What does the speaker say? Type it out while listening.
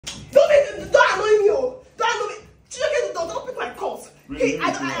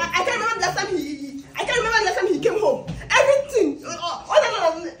I can't remember the last time he came home. Everything,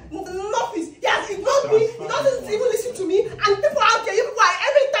 other than office, he has ignored me. He doesn't even listen to me. And people out there,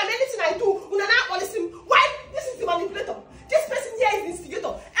 every time anything I do, when I listen, why? This is the manipulator. This person here is the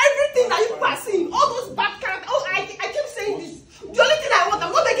instigator. Everything that you people are seeing, all those bad characters. Oh, I keep saying this. The only thing I want,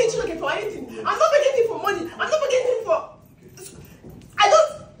 I'm not begging Chiloke for anything. I'm not begging him for money. I'm not begging him for. I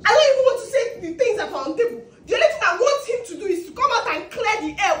don't even want to say the things that are on the table. The only thing I want him to do is to come out and clear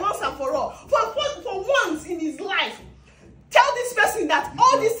the air once and for all. For once in his life. Tell this person that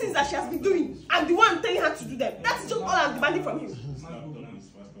all these things that she has been doing, I'm the one telling her to do them. That's just all I'm demanding from him.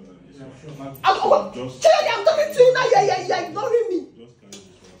 I'm talking to you now. You're ignoring me.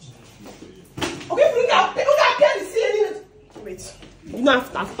 Okay, bring out the ceiling. Wait. You know,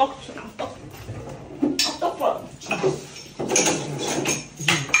 I've talked.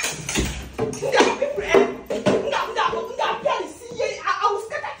 I will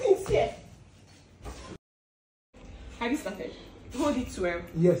scatter things here. Have you started? Hold it well.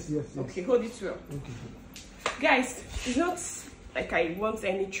 Yes. Okay, hold it well. Okay. Guys, it's not like I want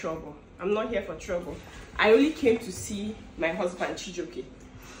any trouble. I'm not here for trouble. I only came to see my husband, Chijoke.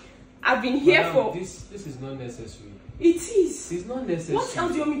 I've been here for... This is not necessary. It is. It's not necessary. What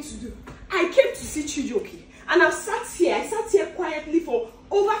else do you want me to do? I came to see Chijoke. And I sat here quietly for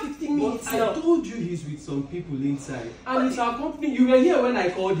over 15 minutes now. I told you he's with some people inside. And it's our company. You were here when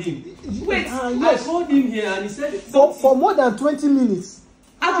I called him. Wait. Yes. I called him here and he said... For more than 20 minutes.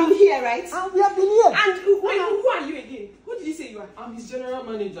 I've been here, right? And we have been here. And who are you again? Who did you say you are? I'm his general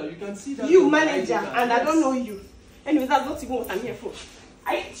manager. You can see that. You manager, and I don't know you. Anyway, that's not even what I'm here for.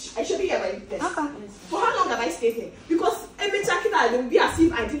 I should be here by this. For how long have I stayed here? Because every time I will be as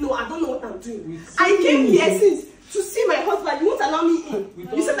if I don't know what I'm doing. I came here since to see my husband. You won't allow me in.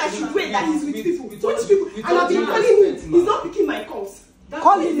 You said I should wait that he's with people. Which people? And I've been calling him. He's not picking my calls.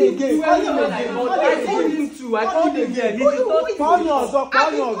 Call him again. I called him too. I called him again. Call him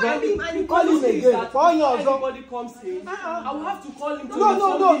again. Everybody comes in. I will have to call him.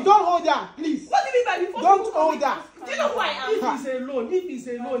 No, don't hold that, please. What do you mean by before? Don't hold that. Do you know who I am? If he's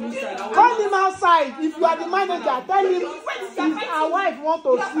alone inside, call him outside. If you are the manager, tell him if our wife want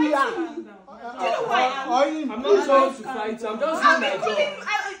to see her. Do you know who I am? I'm not trying to fight. I'm just doing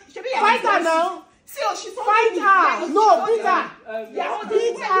my job. Fight her now. See, she's fight her. No, beat her.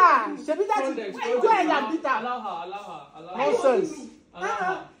 Beat her. Go ahead and beat her. Allow her. Nonsense.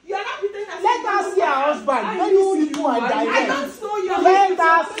 You are not pretending. Let her see her husband. Let me see you and I don't know your. Let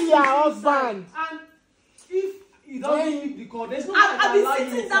her see her husband. And if he doesn't pick the call, there's no I've been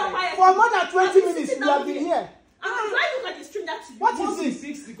sitting down for more than 20 minutes. You have been here. And I look like a stranger to you. What is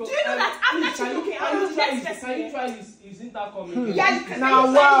this? Do you know that I'm actually looking at you? Can you try his intercom? Yeah, you can. Now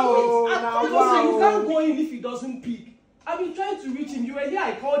wow. You can't go in if he doesn't pick. I've been trying to reach him. You were here,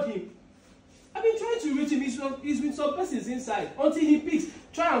 I called him. I've been trying to reach him. He's with some persons inside. Until he picks.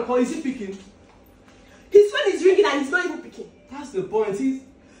 Try and call. Is he picking? His phone is ringing and he's not even picking. That's the point.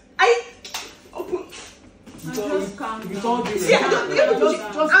 Open. I'm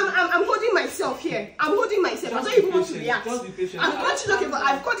holding myself here. I'm holding myself. I don't even want to react.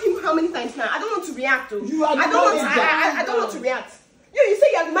 I've called him how many times now? I don't want to react. I don't want to react. You say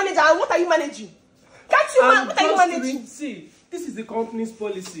you're the manager, and what are you managing? Can't you what are you managing? See, this is the company's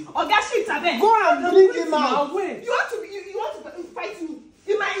policy. Oh, that shit, Abe. Go and bring him out. You want to fight me?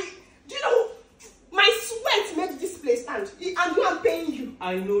 Do you know? My sweat makes this place stand. And I'm paying you.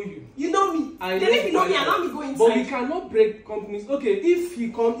 I know you. You know me. Then if you know me, allow me go inside. But we cannot break companies. Okay, if you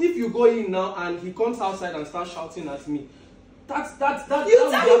go in now and he comes outside and starts shouting at me, that's you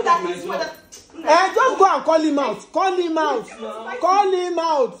tell him that he's what. Just go and call him out. Call him out. Call him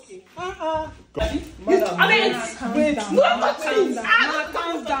out. Wait. No, please.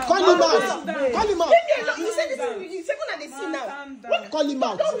 Call him out. Call him out. You said this. You said when they see now. Call him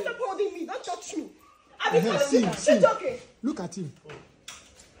out. Don't stop holding me. Don't touch me. See. Okay. Look at him.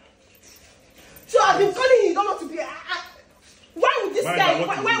 So I've been calling you. You don't want to be. Why would this guy?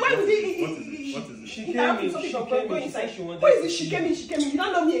 Why would he? What is it? She came in. Who is this? She came in. You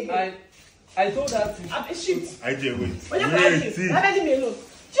don't know me again. I told her to. I'm a shit. I did wait. Leave me alone.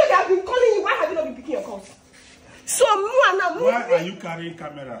 I've been calling you. Why have you not been picking your calls? So why are you carrying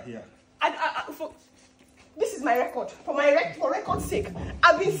camera here? This is my record. For record's sake,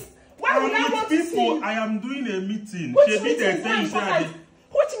 I've been. Why would I want to see you? I am doing a meeting. Which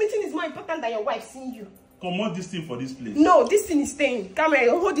meeting is more important than your wife seeing you? Come on, this thing for this place. No, this thing is staying. Camera,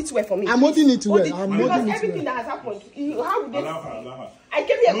 hold it well for me. I'm holding it well. Because everything that has happened, how would they? Allow her. I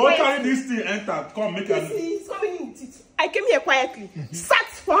came here quietly. Don't carry this thing, enter. Come, make it. He's coming in with it. I came here quietly. Sat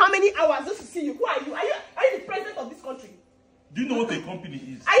for how many hours just to see you? Who are you? Are you the president of this country? Do you know what a company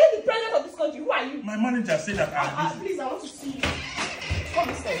is? Are you the president of this country? Who are you? My manager said that I'm busy. Please, I want to see you. Come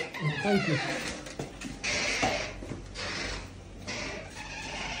this side. Thank you.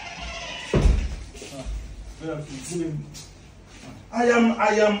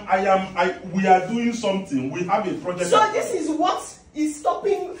 We are doing something. We have a project. So this is what is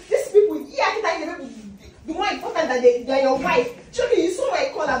stopping these people. The more important than your wife. Surely you saw my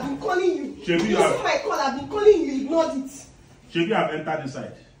call, I've been calling you. You saw my call, I've been calling you, ignored it. Should you have entered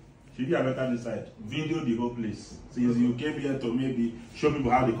inside? Video the whole place. Since you came here to maybe show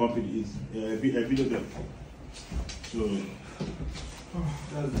people how the company is. Video them.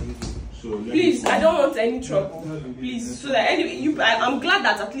 So please, I don't want any trouble. Please, so that anyway, I'm glad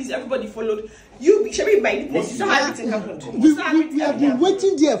that at least everybody followed. You should be by the place. You saw everything happened. We have been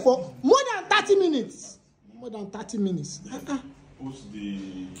waiting there for more than 30 minutes. Post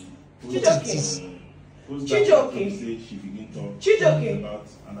the Chijoke. She begin talk about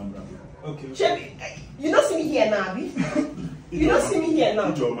Anambra. Okay. You don't see me here now, Abi. You don't see me here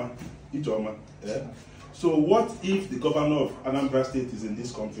now. Ijoma. Yeah. So what if the governor of Anambra State is in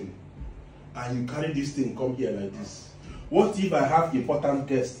this company and you carry this thing come here like this? What if I have important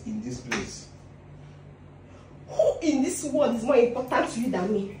guests in this place? Who in this world is more important to you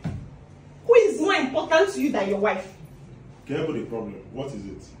than me? Who is more important to you than your wife? Okay, but the problem, what is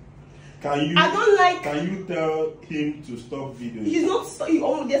it? Can you? I don't like. Can you tell him to stop videoing? He's not.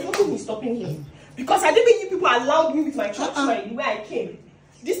 There's nothing stopping him because I didn't. You people allowed me with my church story the way I came.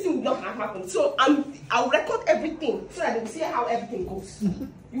 This thing would not have happened. So I'll record everything so that they will see how everything goes.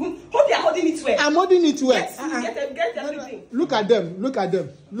 You hope they are holding it well. I'm holding it well. Get everything. Look at them. Look at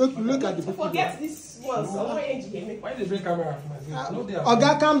the people. Forget this one. Why did they bring camera for my face?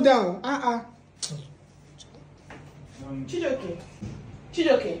 Oga, calm down. Chijoke.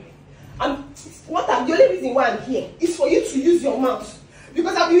 The only reason why I'm here is for you to use your mouth.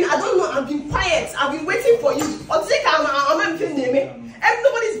 Because I've been quiet. I've been waiting for you.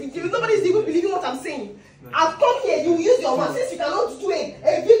 Nobody's even believing what I'm saying. I've come here, you use your mouth. Since you cannot do a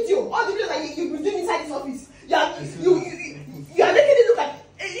video, all the videos that you've been doing inside this office, you are making it look like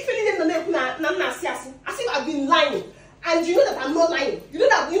as if I've been lying. And you know that I'm not lying. You know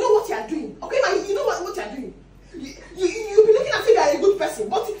what you are doing. Okay, man, you know what you are doing. You'll be looking as if you are a good person,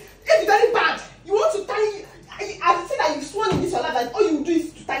 but it's very bad. You want to tarnish. I say that you've sworn in this your life that all you do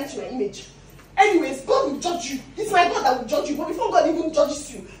is to tarnish my image. Anyways, God will judge you. It's my God that will judge you. But before God even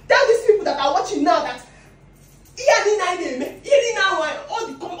judges you, tell these people that are watching now that all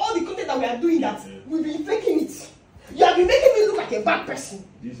the content that we are doing that we've been faking it. You have been making me look like a bad person.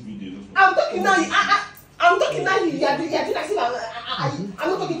 This video. I'm talking now. I'm talking now. You are doing as if I'm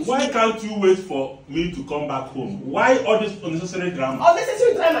not talking to you. Why can't you wait for me to come back home? Why all this unnecessary drama?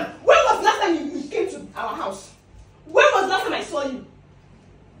 Unnecessary drama. When was the last time you came to our house? When was the last time I saw you?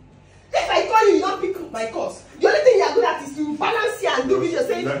 If I call you, you don't pick my calls. The only thing you are good at is to balance here and do videos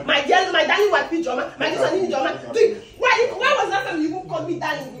saying, my darling wife, pijama, my darling pijama. When was the last time you even called me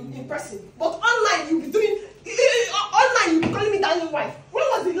darling in person? But online, you'll be doing, online, you'll be calling me darling wife. When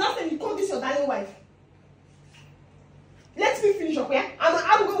was the last time you called this your darling wife? Let me finish, okay?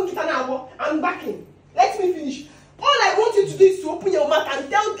 I'm going to I'm backing. Let me finish. All I want you to do is to open your mouth and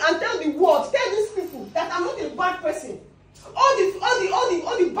tell the world, tell these people that I'm not a bad person. All the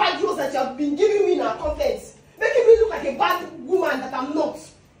bad roles that you have been giving me in our contents, making me look like a bad woman that I'm not.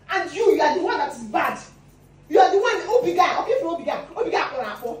 And you are the one that is bad. You are the one,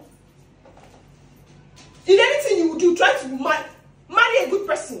 in anything you would do, try to marry a good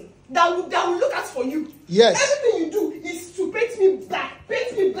person that will look out for you. Yes. Everything you do is to paint me black.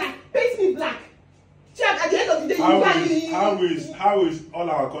 See, at the end of the day, how is all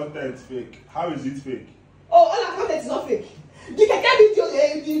our content fake? How is it fake? Oh, all our content is not fake. The keke video,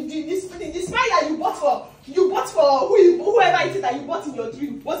 the smile that you bought for whoever it is that you bought in your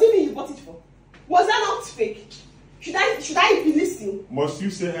dream. Was it me you bought it for? Was that not fake? Should I be listening? Must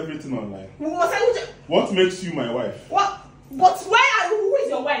you say everything online? What makes you my wife? What? But who is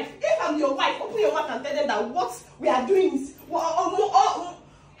your wife? If I'm your wife, open your mouth and tell them that what we are doing is all of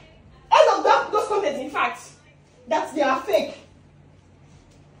those comments, in fact, that they are fake.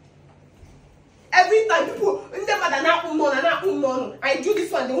 Every time people, I do this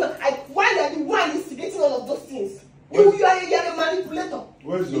one, why are the one instigating all of those things? You are a manipulator.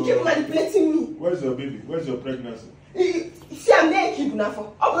 You keep manipulating me. Where's your baby? Where's your pregnancy? See, I'm there, keep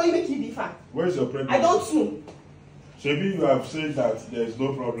now. How can you make it different? Where's your pregnancy? I don't know. Maybe you have said that there is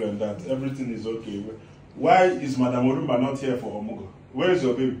no problem, that everything is okay. Why is Madam Orumba not here for Omugo? Where is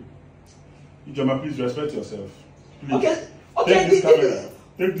your baby? Ijoma, please respect yourself. Please. Okay. Take this camera.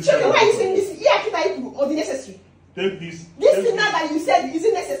 Take this camera. Why are you saying this? Yeah, keep or the necessary. Take this. This thing now that you said, is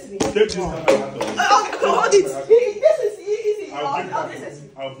it necessary? Take this now. Hold it. This is easy.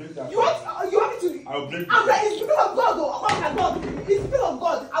 I'll break that. You want me to? I'll break I'm like, it's people of God, though. Oh my God, it's people of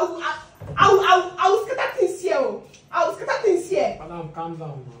God. I will scatter things here. I will scatter things here. Madam, calm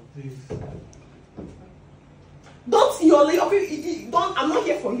down now, please. Don't. I'm not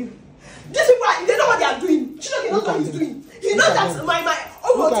here for you. These people, they know what they are doing. Children, knows what he's doing. He knows that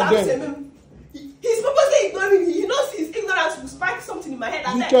he's purposely ignoring me. He knows his ignorance will spark something in my head.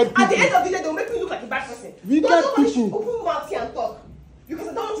 And then, at the end of the day, they'll make me look like a bad person. Don't open mouth here and talk. Because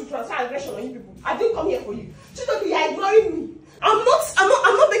I don't want to transfer aggression on you people. I didn't come here for you. Chidoki, you are ignoring me. I'm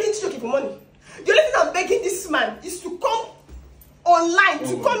not begging Chidoki for money. The only thing I'm begging this man is to come online,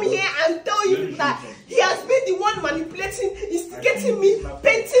 to come here and tell you that he has been the one manipulating, instigating me,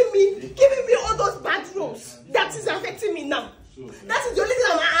 painting me, giving me all those bad roles. That is affecting me now. That is the only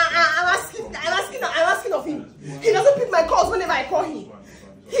thing I'm asking of him. He doesn't pick my calls whenever I call him.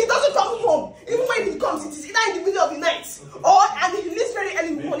 He doesn't come home. Even when he comes, it is either in the middle of the night and he leaves very early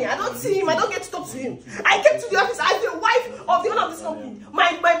in the morning. I don't see him. I don't get to talk to him. I came to the office as the wife of the owner of this company.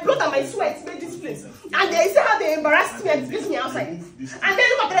 My blood and my sweat made this place. And they say how they embarrassed me and disgraced me outside. And then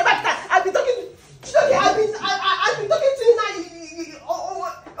look at the back time. I've been talking to you now.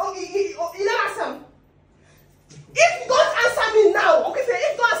 You don't answer me. If you don't answer me now, okay, if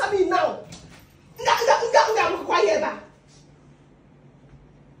you don't answer me now, I'm quiet back.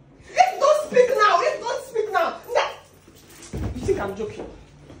 If you don't speak now, you think I'm joking?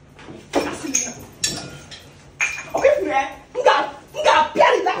 Okay,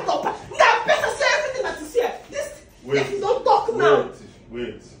 everything that is here. If you don't talk now.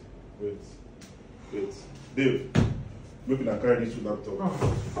 Wait. Dave, make me carry this to laptop.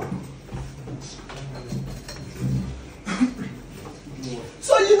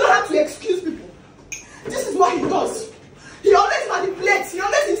 So you know how to excuse people. This is what he does. He always manipulates. He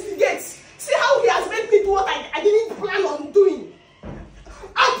always instigates. See how he has made me do what I didn't plan on doing.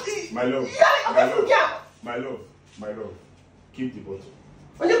 My love. Yeah, My love. Keep the bottle.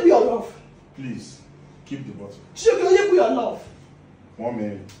 Only put your love. Please, keep the bottle. Should only put your love.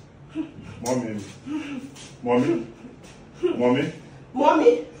 Mommy.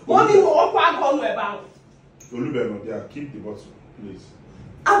 Olubero, there. Keep the bottle, please.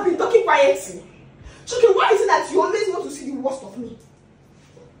 I've been talking quietly. Shoki, why is it that you always want to see the worst of me?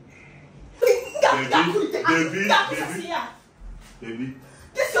 Baby.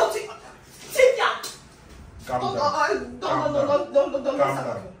 This is your thing. Cynthia. Calm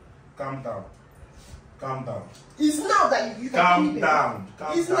down. It's now that you Calm down.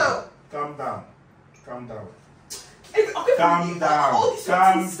 It's now. Calm down. Okay, Calm down. All these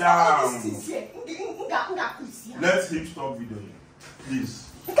here. Let him stop videoing, please.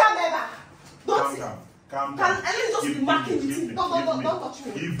 Calm down. Can I just be marking it? Don't touch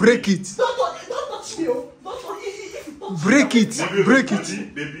me. Break it. Don't touch me. Don't touch me. Break it. Break it.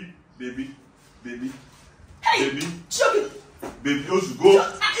 Baby. Hey, choke it. Baby, also go.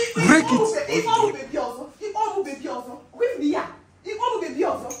 Break it. If all baby also. Wait for the year. If all baby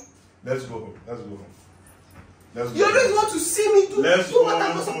also. Let's go home. You always want to see me do what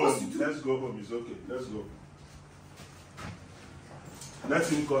I'm not supposed to do. Let's go home. It's okay. Let's go. Let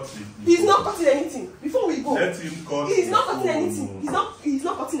him cut it. He's not cutting anything. Before we go. Let him cut it. He's not cutting anything. He's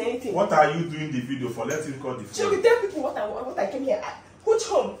not cutting anything. What are you doing the video for? Let him cut the video. Should we tell people what I came here? Which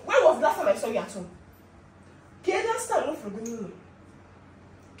home? When was the last time I saw you at home? Okay, last time not for the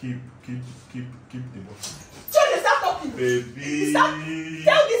Keep the bottle. Should they start talking? Baby.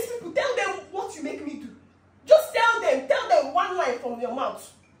 Tell these people, tell them what you make me do. Just tell them one line from your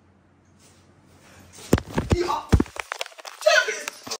mouth.